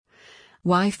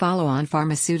Why follow-on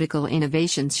pharmaceutical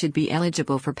innovations should be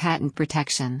eligible for patent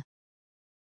protection.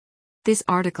 This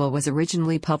article was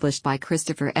originally published by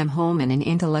Christopher M. Holman in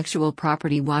Intellectual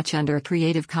Property Watch under a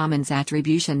Creative Commons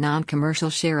Attribution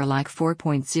Non-Commercial Share-alike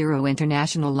 4.0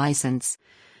 international license.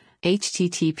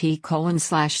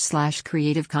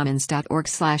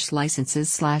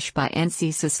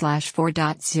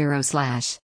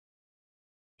 http://creativecommons.org/licenses/by-ncsa/4.0/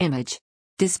 Image.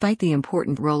 Despite the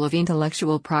important role of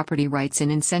intellectual property rights in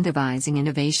incentivizing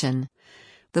innovation,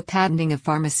 the patenting of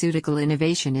pharmaceutical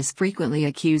innovation is frequently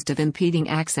accused of impeding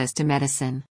access to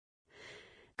medicine.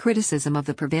 Criticism of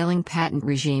the prevailing patent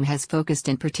regime has focused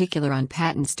in particular on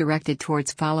patents directed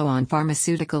towards follow-on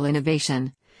pharmaceutical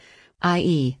innovation,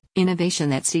 i.e.,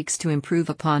 innovation that seeks to improve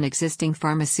upon existing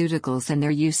pharmaceuticals and their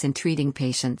use in treating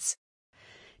patients.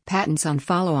 Patents on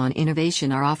follow-on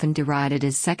innovation are often derided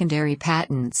as secondary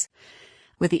patents,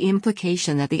 with the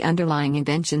implication that the underlying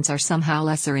inventions are somehow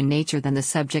lesser in nature than the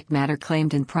subject matter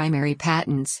claimed in primary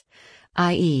patents,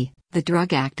 i.e., the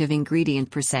drug active ingredient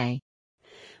per se.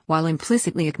 While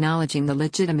implicitly acknowledging the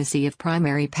legitimacy of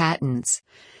primary patents,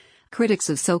 critics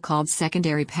of so-called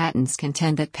secondary patents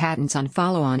contend that patents on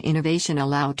follow-on innovation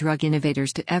allow drug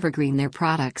innovators to evergreen their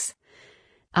products,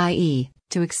 i.e.,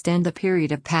 to extend the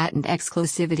period of patent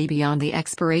exclusivity beyond the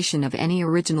expiration of any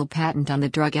original patent on the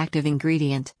drug active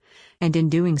ingredient, and in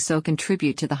doing so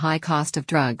contribute to the high cost of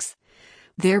drugs,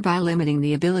 thereby limiting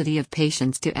the ability of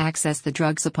patients to access the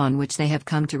drugs upon which they have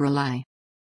come to rely.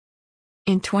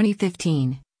 In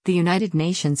 2015, the United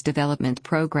Nations Development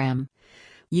Programme,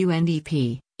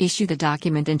 UNDP, issued a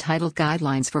document entitled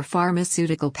Guidelines for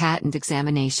Pharmaceutical Patent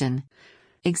Examination,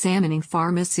 examining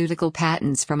pharmaceutical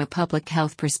patents from a public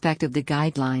health perspective. The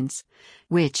guidelines,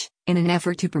 which, in an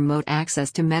effort to promote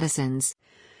access to medicines,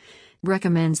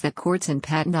 recommends that courts and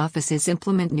patent offices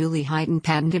implement newly heightened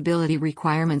patentability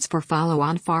requirements for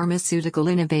follow-on pharmaceutical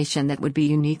innovation that would be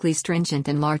uniquely stringent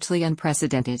and largely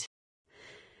unprecedented.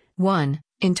 1.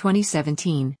 In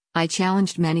 2017, I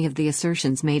challenged many of the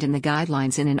assertions made in the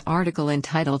guidelines in an article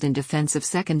entitled In Defense of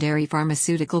Secondary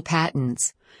Pharmaceutical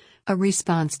Patents, a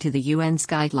response to the UN's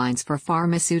Guidelines for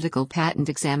Pharmaceutical Patent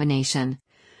Examination.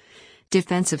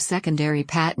 Defense of Secondary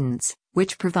Patents,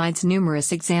 which provides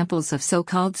numerous examples of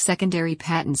so-called secondary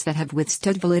patents that have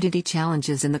withstood validity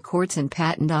challenges in the courts and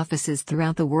patent offices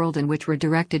throughout the world and which were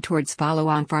directed towards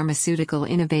follow-on pharmaceutical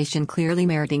innovation clearly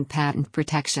meriting patent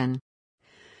protection.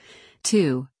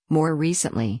 2. More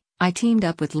recently, I teamed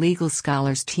up with legal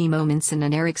scholars Timo Minson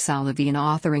and Eric Solovey in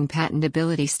authoring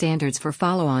Patentability Standards for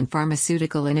Follow-on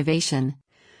Pharmaceutical Innovation.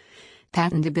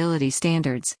 Patentability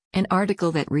Standards, an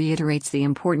article that reiterates the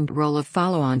important role of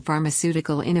follow-on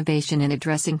pharmaceutical innovation in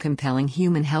addressing compelling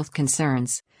human health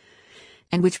concerns,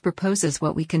 and which proposes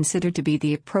what we consider to be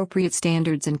the appropriate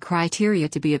standards and criteria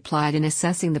to be applied in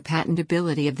assessing the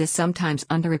patentability of this sometimes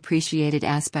underappreciated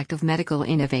aspect of medical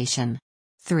innovation.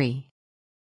 3.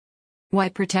 Why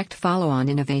protect follow-on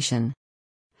innovation?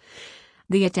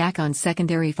 The attack on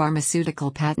secondary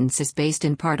pharmaceutical patents is based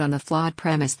in part on the flawed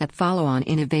premise that follow-on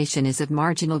innovation is of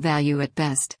marginal value at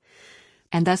best,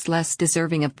 and thus less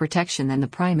deserving of protection than the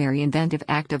primary inventive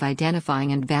act of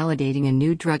identifying and validating a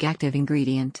new drug active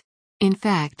ingredient. In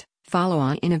fact,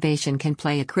 follow-on innovation can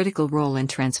play a critical role in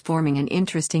transforming an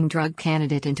interesting drug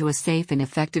candidate into a safe and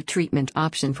effective treatment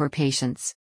option for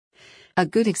patients. A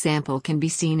good example can be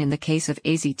seen in the case of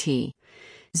AZT,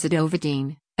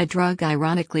 zidovudine, a drug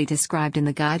ironically described in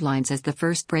the guidelines as the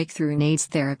first breakthrough in AIDS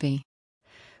therapy.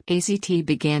 AZT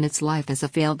began its life as a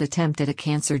failed attempt at a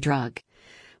cancer drug,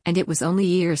 and it was only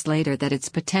years later that its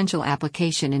potential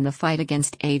application in the fight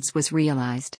against AIDS was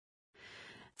realized.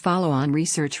 Follow-on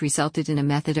research resulted in a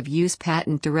method of use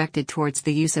patent directed towards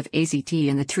the use of AZT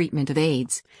in the treatment of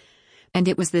AIDS, and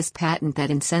it was this patent that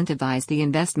incentivized the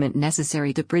investment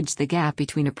necessary to bridge the gap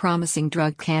between a promising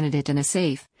drug candidate and a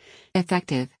safe,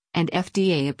 effective, and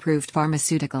FDA-approved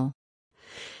pharmaceutical.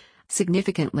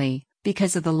 Significantly,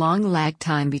 because of the long lag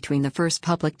time between the first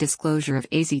public disclosure of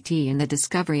AZT and the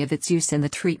discovery of its use in the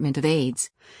treatment of AIDS,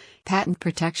 patent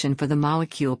protection for the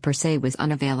molecule per se was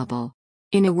unavailable.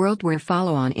 In a world where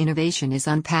follow-on innovation is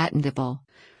unpatentable,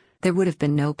 there would have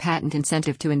been no patent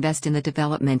incentive to invest in the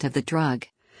development of the drug.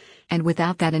 And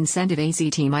without that incentive,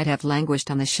 AZT might have languished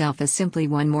on the shelf as simply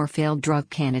one more failed drug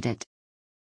candidate.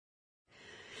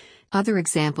 Other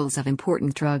examples of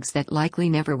important drugs that likely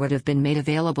never would have been made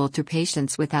available to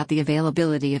patients without the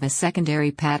availability of a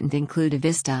secondary patent include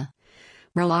Evista,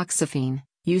 raloxifene,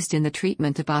 used in the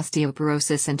treatment of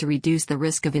osteoporosis and to reduce the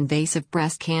risk of invasive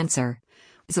breast cancer,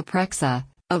 Zyprexa,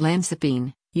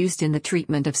 olanzapine, used in the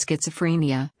treatment of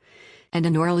schizophrenia, and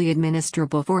an orally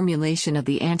administrable formulation of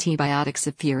the antibiotic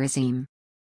cefuroxime.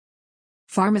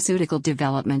 Pharmaceutical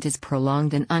development is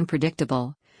prolonged and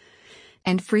unpredictable,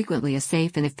 and frequently a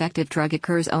safe and effective drug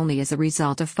occurs only as a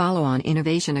result of follow-on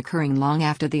innovation occurring long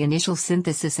after the initial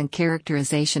synthesis and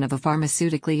characterization of a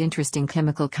pharmaceutically interesting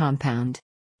chemical compound.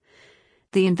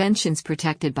 The inventions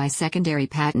protected by secondary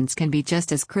patents can be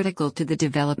just as critical to the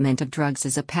development of drugs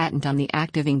as a patent on the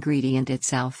active ingredient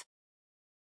itself.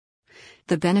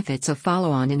 The benefits of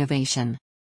follow-on innovation.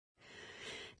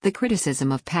 The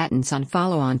criticism of patents on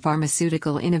follow-on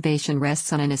pharmaceutical innovation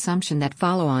rests on an assumption that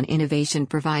follow-on innovation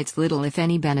provides little if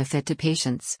any benefit to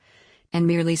patients, and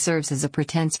merely serves as a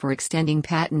pretense for extending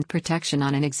patent protection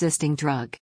on an existing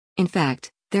drug. In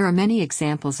fact, there are many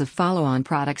examples of follow-on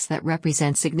products that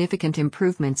represent significant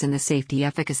improvements in the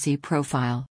safety-efficacy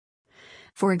profile.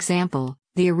 For example,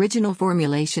 the original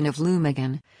formulation of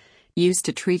Lumigan, used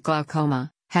to treat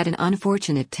glaucoma, had an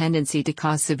unfortunate tendency to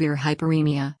cause severe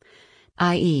hyperemia,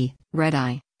 i.e., red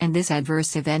eye, and this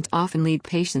adverse event often lead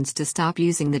patients to stop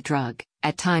using the drug,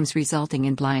 at times resulting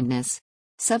in blindness.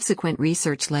 Subsequent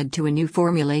research led to a new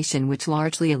formulation which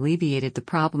largely alleviated the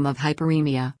problem of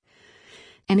hyperemia.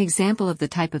 An example of the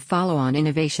type of follow-on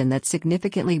innovation that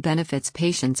significantly benefits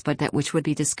patients but that which would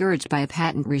be discouraged by a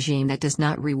patent regime that does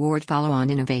not reward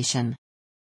follow-on innovation.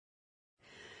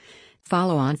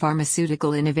 Follow-on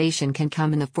pharmaceutical innovation can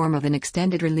come in the form of an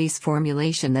extended-release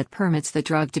formulation that permits the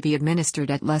drug to be administered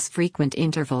at less frequent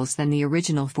intervals than the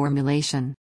original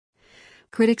formulation.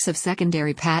 Critics of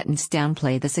secondary patents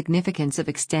downplay the significance of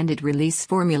extended-release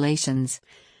formulations,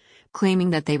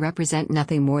 claiming that they represent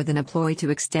nothing more than a ploy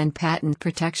to extend patent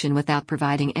protection without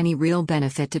providing any real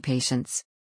benefit to patients.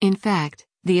 In fact,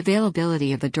 the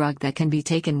availability of a drug that can be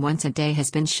taken once a day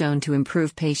has been shown to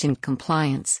improve patient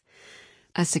compliance,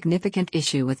 a significant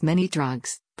issue with many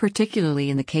drugs, particularly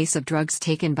in the case of drugs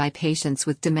taken by patients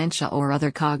with dementia or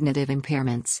other cognitive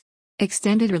impairments.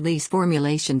 Extended-release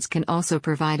formulations can also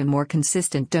provide a more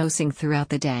consistent dosing throughout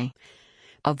the day,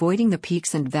 avoiding the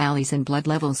peaks and valleys in blood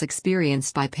levels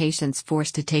experienced by patients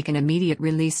forced to take an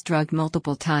immediate-release drug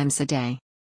multiple times a day.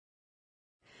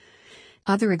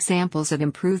 Other examples of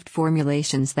improved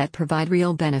formulations that provide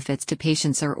real benefits to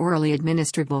patients are orally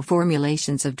administrable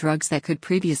formulations of drugs that could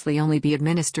previously only be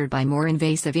administered by more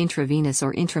invasive intravenous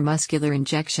or intramuscular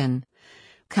injection,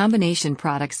 combination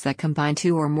products that combine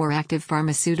two or more active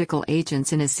pharmaceutical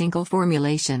agents in a single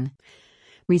formulation,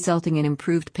 resulting in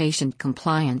improved patient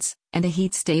compliance, and a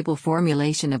heat-stable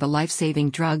formulation of a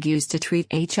life-saving drug used to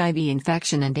treat HIV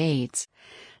infection and AIDS,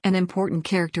 an important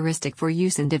characteristic for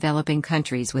use in developing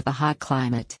countries with a hot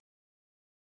climate.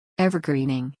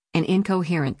 Evergreening, an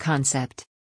incoherent concept.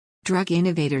 Drug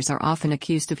innovators are often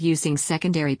accused of using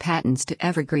secondary patents to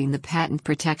evergreen the patent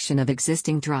protection of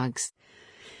existing drugs,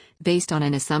 based on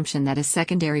an assumption that a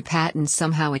secondary patent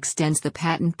somehow extends the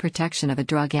patent protection of a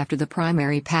drug after the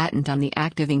primary patent on the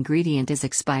active ingredient is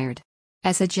expired.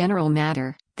 As a general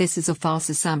matter, this is a false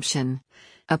assumption.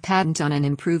 A patent on an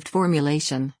improved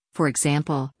formulation, for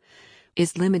example,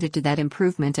 is limited to that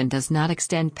improvement and does not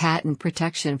extend patent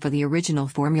protection for the original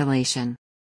formulation.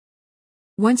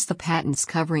 Once the patents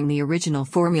covering the original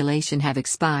formulation have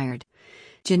expired,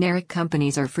 generic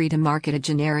companies are free to market a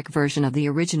generic version of the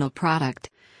original product,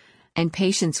 and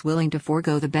patients willing to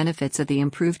forego the benefits of the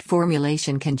improved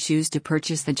formulation can choose to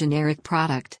purchase the generic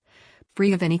product,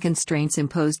 free of any constraints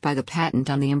imposed by the patent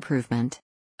on the improvement.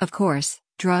 Of course,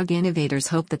 drug innovators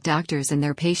hope that doctors and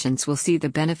their patients will see the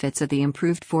benefits of the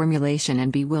improved formulation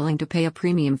and be willing to pay a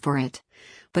premium for it,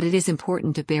 but it is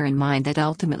important to bear in mind that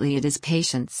ultimately it is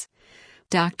patients,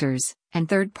 doctors, and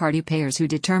third-party payers who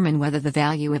determine whether the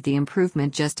value of the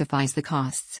improvement justifies the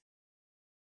costs.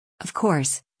 Of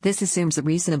course, this assumes a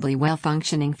reasonably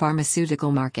well-functioning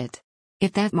pharmaceutical market.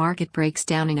 If that market breaks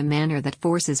down in a manner that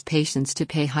forces patients to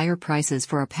pay higher prices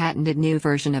for a patented new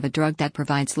version of a drug that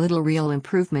provides little real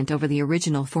improvement over the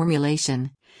original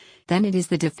formulation, then it is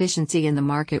the deficiency in the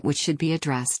market which should be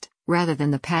addressed, rather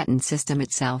than the patent system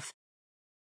itself.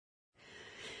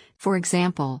 For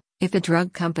example, if a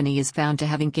drug company is found to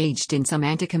have engaged in some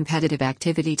anti-competitive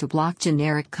activity to block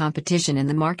generic competition in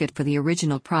the market for the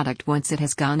original product once it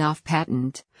has gone off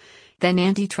patent, then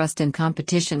antitrust and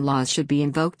competition laws should be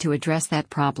invoked to address that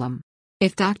problem.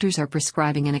 If doctors are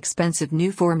prescribing an expensive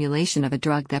new formulation of a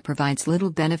drug that provides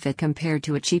little benefit compared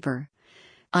to a cheaper,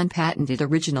 unpatented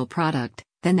original product,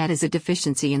 then that is a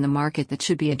deficiency in the market that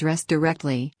should be addressed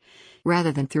directly,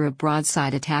 rather than through a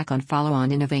broadside attack on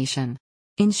follow-on innovation.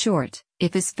 In short,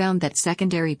 if it is found that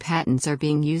secondary patents are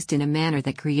being used in a manner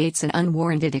that creates an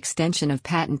unwarranted extension of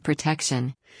patent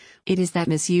protection, it is that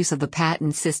misuse of the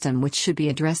patent system which should be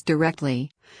addressed directly,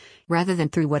 rather than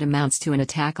through what amounts to an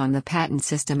attack on the patent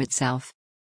system itself.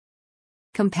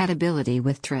 Compatibility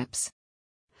with TRIPS.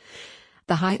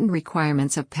 The heightened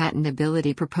requirements of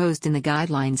patentability proposed in the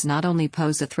guidelines not only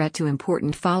pose a threat to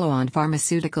important follow-on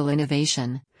pharmaceutical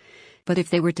innovation, but if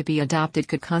they were to be adopted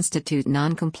could constitute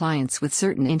non-compliance with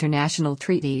certain international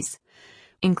treaties,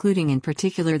 including in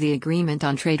particular the Agreement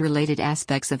on Trade-Related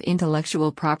Aspects of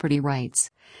Intellectual Property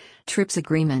Rights, TRIPS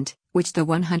Agreement, which the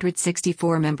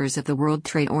 164 members of the World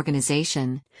Trade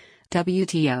Organization,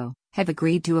 WTO, have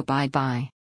agreed to abide by.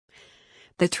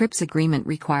 The TRIPS Agreement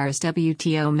requires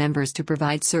WTO members to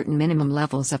provide certain minimum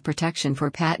levels of protection for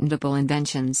patentable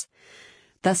inventions,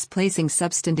 thus placing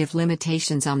substantive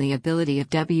limitations on the ability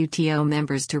of WTO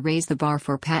members to raise the bar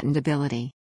for patentability.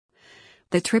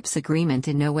 The TRIPS Agreement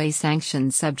in no way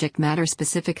sanctions subject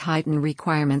matter-specific heightened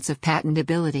requirements of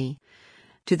patentability.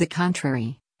 To the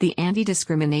contrary, the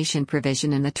anti-discrimination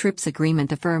provision in the TRIPS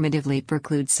Agreement affirmatively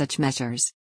precludes such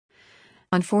measures.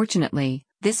 Unfortunately,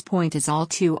 this point is all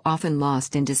too often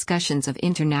lost in discussions of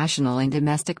international and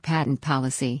domestic patent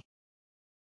policy.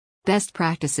 Best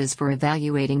practices for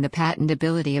evaluating the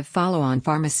patentability of follow-on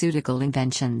pharmaceutical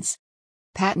inventions.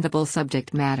 Patentable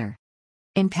subject matter.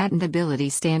 In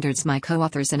patentability standards, my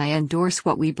co-authors and I endorse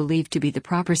what we believe to be the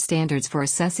proper standards for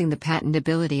assessing the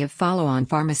patentability of follow-on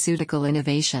pharmaceutical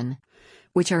innovation,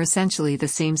 which are essentially the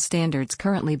same standards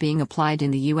currently being applied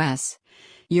in the US,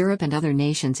 Europe and other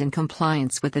nations in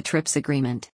compliance with the TRIPS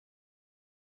Agreement.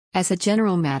 As a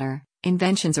general matter,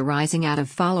 inventions arising out of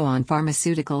follow-on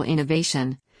pharmaceutical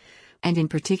innovation, and in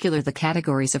particular the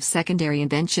categories of secondary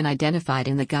invention identified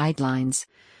in the guidelines,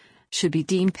 should be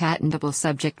deemed patentable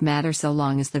subject matter so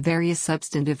long as the various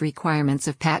substantive requirements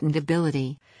of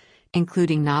patentability,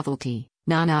 including novelty,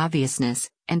 non-obviousness,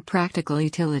 and practical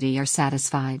utility are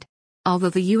satisfied.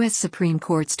 Although the U.S. Supreme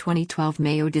Court's 2012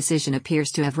 Mayo decision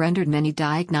appears to have rendered many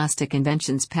diagnostic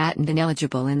inventions patent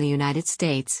ineligible in the United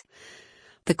States,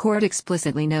 the court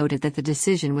explicitly noted that the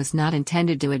decision was not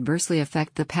intended to adversely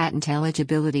affect the patent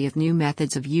eligibility of new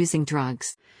methods of using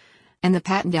drugs, and the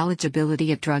patent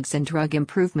eligibility of drugs and drug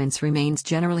improvements remains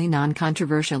generally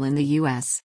non-controversial in the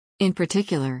U.S. In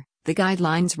particular, the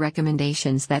guidelines'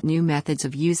 recommendations that new methods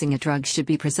of using a drug should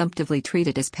be presumptively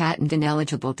treated as patent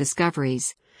ineligible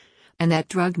discoveries, and that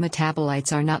drug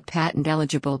metabolites are not patent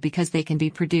eligible because they can be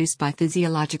produced by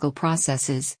physiological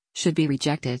processes, should be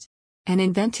rejected. An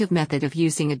inventive method of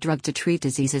using a drug to treat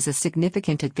disease is a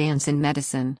significant advance in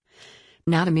medicine,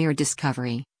 not a mere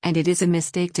discovery, and it is a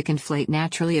mistake to conflate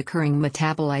naturally occurring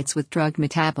metabolites with drug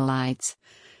metabolites,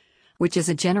 which as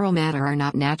a general matter are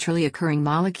not naturally occurring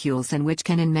molecules and which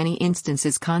can in many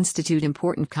instances constitute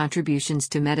important contributions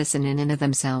to medicine in and of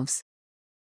themselves.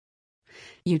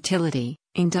 Utility,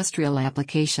 industrial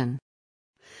application.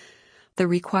 The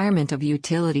requirement of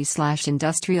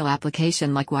utility/industrial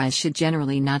application likewise should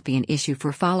generally not be an issue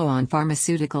for follow-on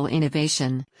pharmaceutical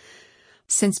innovation,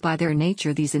 since by their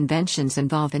nature these inventions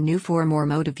involve a new form or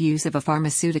mode of use of a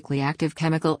pharmaceutically active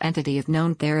chemical entity of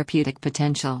known therapeutic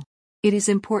potential. It is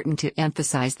important to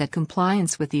emphasize that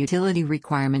compliance with the utility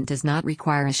requirement does not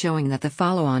require a showing that the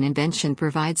follow-on invention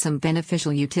provides some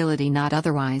beneficial utility not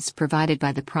otherwise provided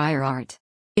by the prior art.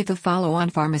 If a follow-on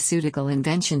pharmaceutical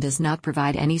invention does not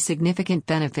provide any significant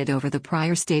benefit over the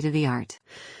prior state-of-the-art,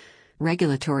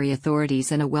 regulatory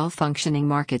authorities and a well-functioning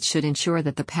market should ensure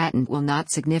that the patent will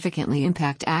not significantly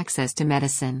impact access to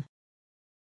medicine.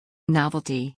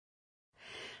 Novelty.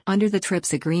 Under the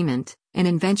TRIPS Agreement, an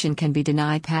invention can be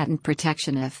denied patent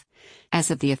protection if,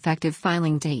 as of the effective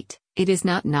filing date, it is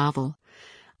not novel,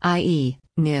 i.e.,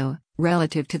 new,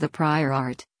 relative to the prior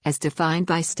art, as defined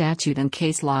by statute and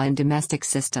case law in domestic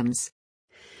systems.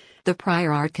 The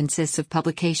prior art consists of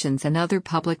publications and other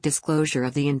public disclosure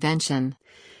of the invention,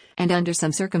 and under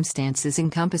some circumstances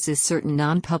encompasses certain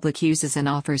non-public uses and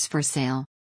offers for sale.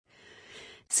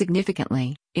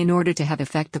 Significantly, in order to have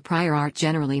effect, the prior art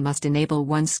generally must enable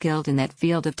one skilled in that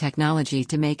field of technology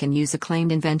to make and use a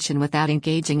claimed invention without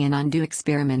engaging in undue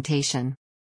experimentation.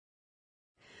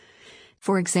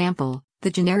 For example,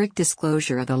 the generic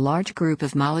disclosure of a large group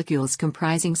of molecules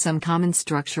comprising some common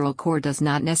structural core does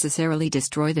not necessarily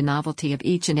destroy the novelty of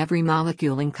each and every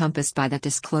molecule encompassed by that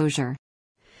disclosure.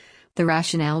 The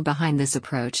rationale behind this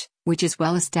approach, which is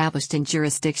well established in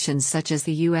jurisdictions such as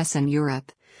the US and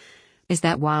Europe, is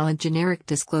that while a generic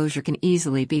disclosure can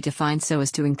easily be defined so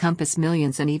as to encompass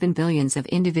millions and even billions of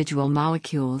individual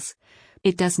molecules,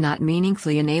 it does not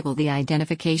meaningfully enable the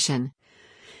identification,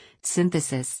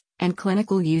 synthesis, and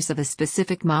clinical use of a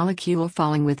specific molecule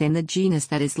falling within the genus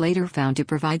that is later found to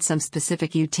provide some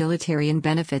specific utilitarian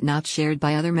benefit not shared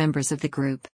by other members of the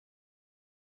group.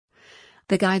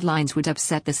 The guidelines would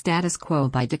upset the status quo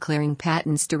by declaring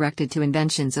patents directed to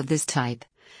inventions of this type,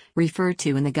 referred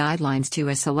to in the guidelines to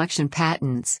as selection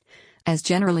patents, as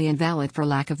generally invalid for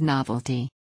lack of novelty.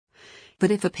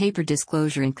 But if a paper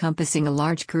disclosure encompassing a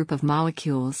large group of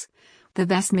molecules, the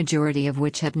vast majority of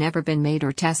which have never been made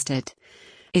or tested,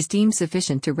 is deemed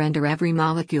sufficient to render every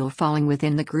molecule falling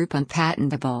within the group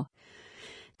unpatentable,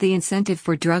 the incentive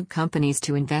for drug companies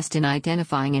to invest in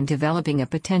identifying and developing a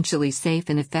potentially safe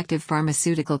and effective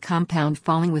pharmaceutical compound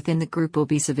falling within the group will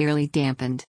be severely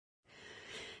dampened.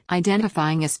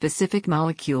 Identifying a specific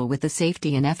molecule with the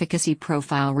safety and efficacy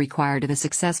profile required of a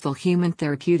successful human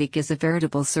therapeutic is a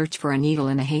veritable search for a needle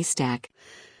in a haystack.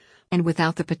 And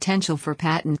without the potential for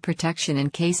patent protection in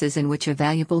cases in which a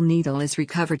valuable needle is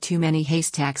recovered, too many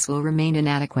haystacks will remain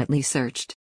inadequately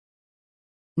searched.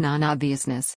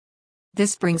 Non-obviousness.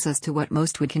 This brings us to what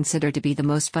most would consider to be the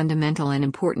most fundamental and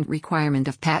important requirement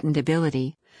of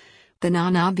patentability: the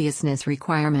non-obviousness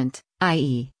requirement,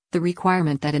 i.e., the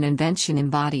requirement that an invention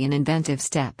embody an inventive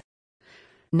step.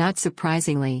 Not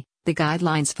surprisingly, the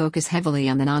guidelines focus heavily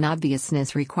on the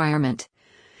non-obviousness requirement,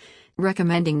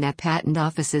 recommending that patent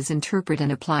offices interpret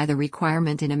and apply the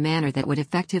requirement in a manner that would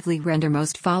effectively render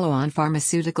most follow-on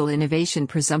pharmaceutical innovation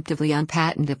presumptively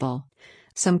unpatentable.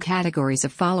 Some categories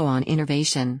of follow-on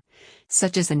innovation,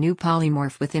 such as a new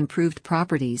polymorph with improved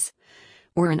properties,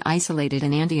 or an isolated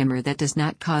enantiomer that does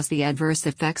not cause the adverse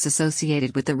effects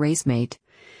associated with the racemate,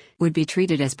 would be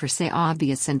treated as per se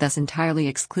obvious and thus entirely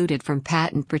excluded from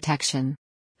patent protection.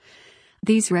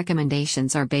 These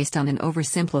recommendations are based on an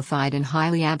oversimplified and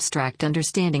highly abstract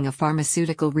understanding of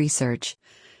pharmaceutical research,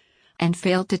 and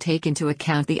failed to take into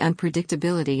account the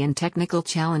unpredictability and technical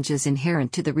challenges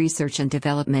inherent to the research and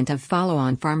development of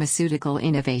follow-on pharmaceutical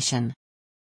innovation.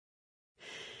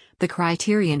 The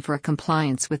criterion for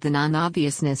compliance with the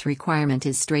non-obviousness requirement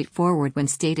is straightforward when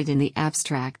stated in the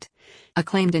abstract. A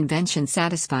claimed invention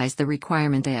satisfies the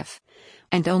requirement if,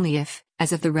 and only if,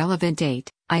 as of the relevant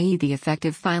date, i.e. the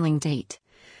effective filing date,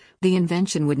 the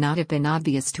invention would not have been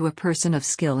obvious to a person of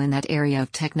skill in that area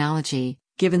of technology,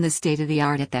 given the state of the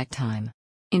art at that time.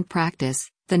 In practice,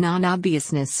 the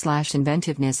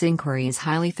non-obviousness/inventiveness inquiry is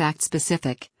highly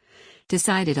fact-specific,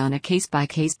 decided on a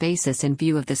case-by-case basis in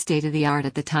view of the state of the art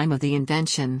at the time of the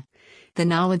invention, the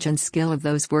knowledge and skill of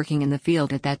those working in the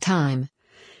field at that time,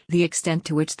 the extent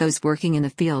to which those working in the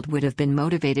field would have been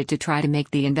motivated to try to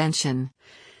make the invention,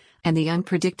 and the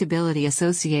unpredictability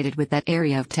associated with that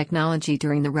area of technology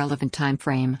during the relevant time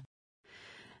frame.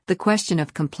 The question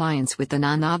of compliance with the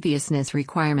non-obviousness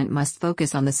requirement must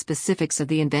focus on the specifics of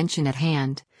the invention at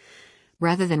hand,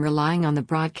 rather than relying on the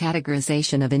broad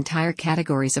categorization of entire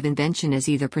categories of invention as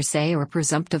either per se or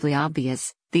presumptively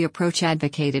obvious, the approach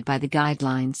advocated by the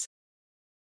guidelines.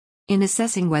 In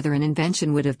assessing whether an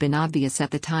invention would have been obvious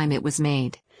at the time it was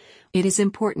made, it is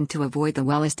important to avoid the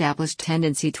well-established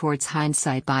tendency towards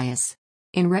hindsight bias.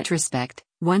 In retrospect,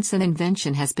 once an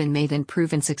invention has been made and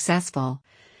proven successful,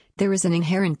 there is an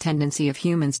inherent tendency of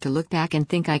humans to look back and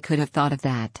think, "I could have thought of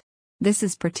that." This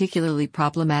is particularly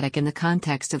problematic in the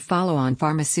context of follow-on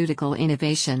pharmaceutical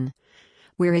innovation,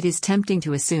 where it is tempting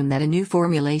to assume that a new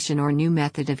formulation or new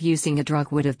method of using a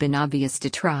drug would have been obvious to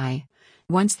try,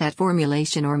 once that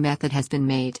formulation or method has been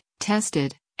made,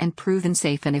 tested, and proven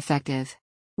safe and effective.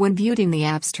 When viewed in the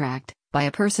abstract, by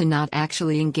a person not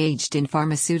actually engaged in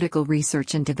pharmaceutical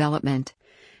research and development,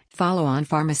 follow-on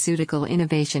pharmaceutical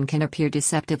innovation can appear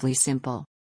deceptively simple.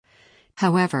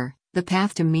 However, the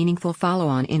path to meaningful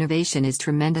follow-on innovation is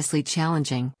tremendously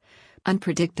challenging,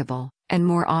 unpredictable, and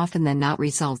more often than not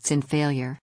results in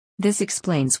failure. This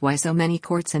explains why so many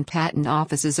courts and patent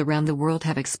offices around the world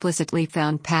have explicitly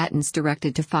found patents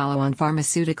directed to follow-on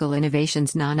pharmaceutical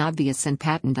innovations non-obvious and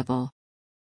patentable.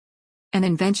 An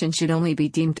invention should only be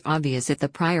deemed obvious if the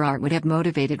prior art would have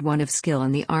motivated one of skill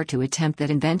in the art to attempt that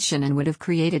invention and would have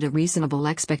created a reasonable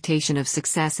expectation of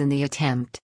success in the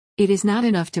attempt. It is not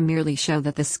enough to merely show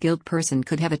that the skilled person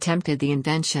could have attempted the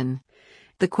invention.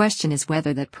 The question is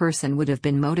whether that person would have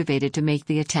been motivated to make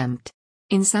the attempt.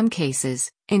 In some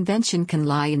cases, invention can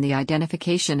lie in the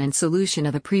identification and solution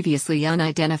of a previously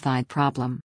unidentified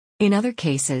problem. In other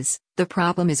cases, the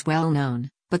problem is well known,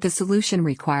 but the solution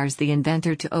requires the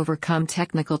inventor to overcome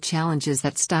technical challenges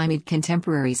that stymied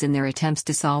contemporaries in their attempts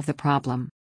to solve the problem.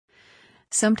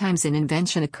 Sometimes an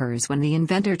invention occurs when the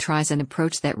inventor tries an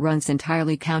approach that runs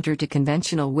entirely counter to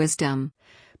conventional wisdom,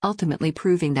 ultimately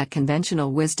proving that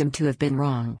conventional wisdom to have been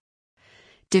wrong.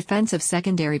 Defense of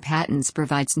secondary patents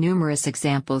provides numerous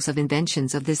examples of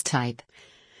inventions of this type,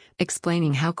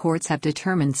 explaining how courts have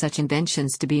determined such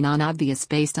inventions to be non-obvious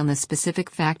based on the specific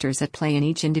factors at play in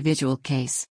each individual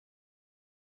case.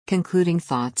 Concluding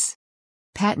thoughts.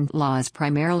 Patent law is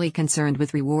primarily concerned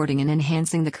with rewarding and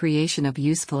enhancing the creation of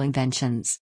useful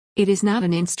inventions. It is not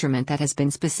an instrument that has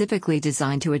been specifically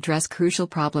designed to address crucial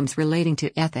problems relating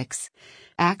to ethics,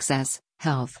 access,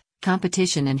 health,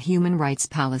 competition, and human rights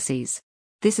policies.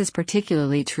 This is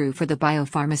particularly true for the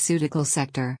biopharmaceutical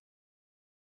sector.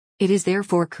 It is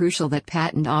therefore crucial that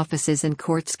patent offices and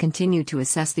courts continue to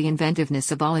assess the inventiveness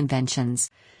of all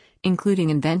inventions, including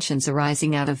inventions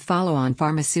arising out of follow-on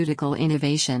pharmaceutical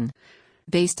innovation,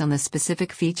 based on the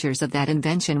specific features of that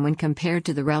invention when compared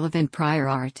to the relevant prior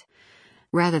art,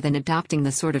 rather than adopting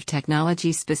the sort of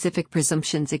technology-specific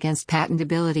presumptions against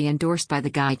patentability endorsed by the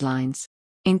guidelines.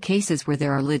 In cases where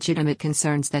there are legitimate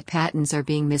concerns that patents are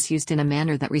being misused in a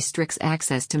manner that restricts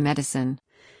access to medicine,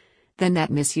 then that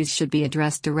misuse should be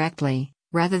addressed directly,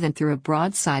 rather than through a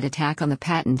broadside attack on the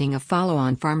patenting of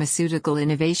follow-on pharmaceutical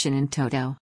innovation in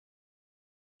toto.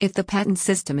 If the patent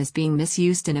system is being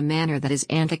misused in a manner that is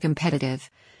anti-competitive,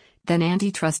 then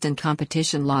antitrust and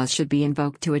competition laws should be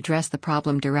invoked to address the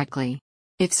problem directly.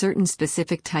 If certain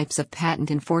specific types of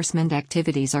patent enforcement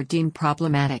activities are deemed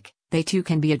problematic, they too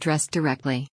can be addressed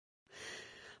directly.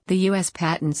 The U.S.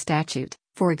 patent statute,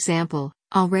 for example,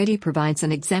 already provides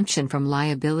an exemption from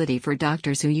liability for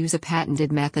doctors who use a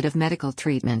patented method of medical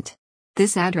treatment.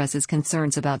 This addresses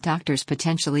concerns about doctors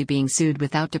potentially being sued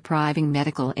without depriving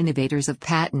medical innovators of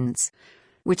patents,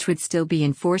 which would still be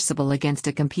enforceable against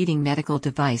a competing medical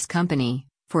device company,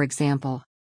 for example.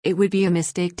 It would be a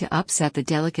mistake to upset the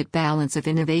delicate balance of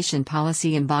innovation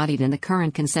policy embodied in the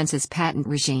current consensus patent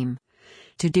regime.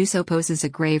 To do so poses a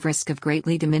grave risk of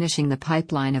greatly diminishing the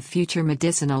pipeline of future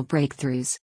medicinal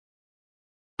breakthroughs.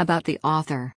 About the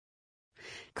author.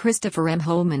 Christopher M.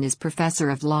 Holman is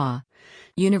professor of law,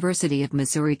 University of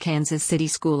Missouri-Kansas City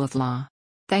School of Law.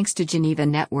 Thanks to Geneva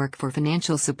Network for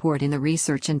financial support in the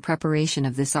research and preparation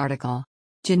of this article.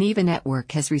 Geneva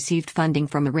Network has received funding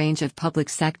from a range of public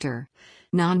sector,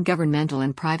 non-governmental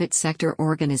and private sector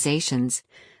organizations,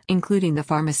 including the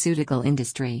pharmaceutical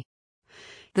industry.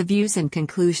 The views and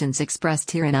conclusions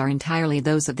expressed herein are entirely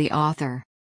those of the author.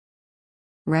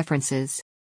 References: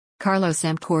 Carlos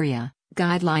M. Coria,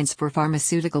 Guidelines for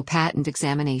Pharmaceutical Patent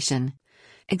Examination.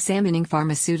 Examining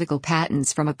Pharmaceutical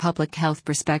Patents from a Public Health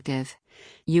Perspective.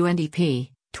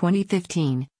 UNDP,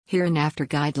 2015, Hereinafter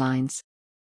Guidelines.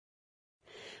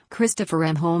 Christopher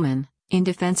M. Holman, In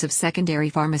Defense of Secondary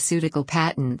Pharmaceutical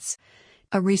Patents.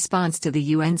 A Response to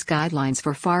the UN's Guidelines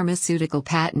for Pharmaceutical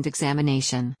Patent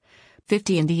Examination.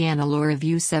 50 Indiana Law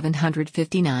Review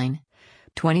 759.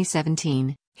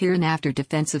 2017, Hereinafter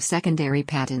Defense of Secondary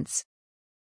Patents.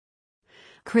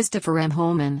 Christopher M.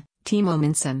 Holman, Timo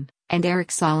Minson, and Eric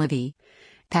Solovey.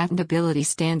 Patentability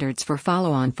Standards for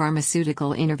Follow-on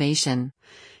Pharmaceutical Innovation.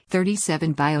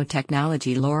 37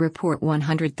 Biotechnology Law Report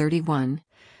 131.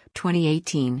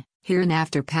 2018,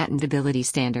 Hereinafter Patentability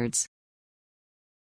Standards.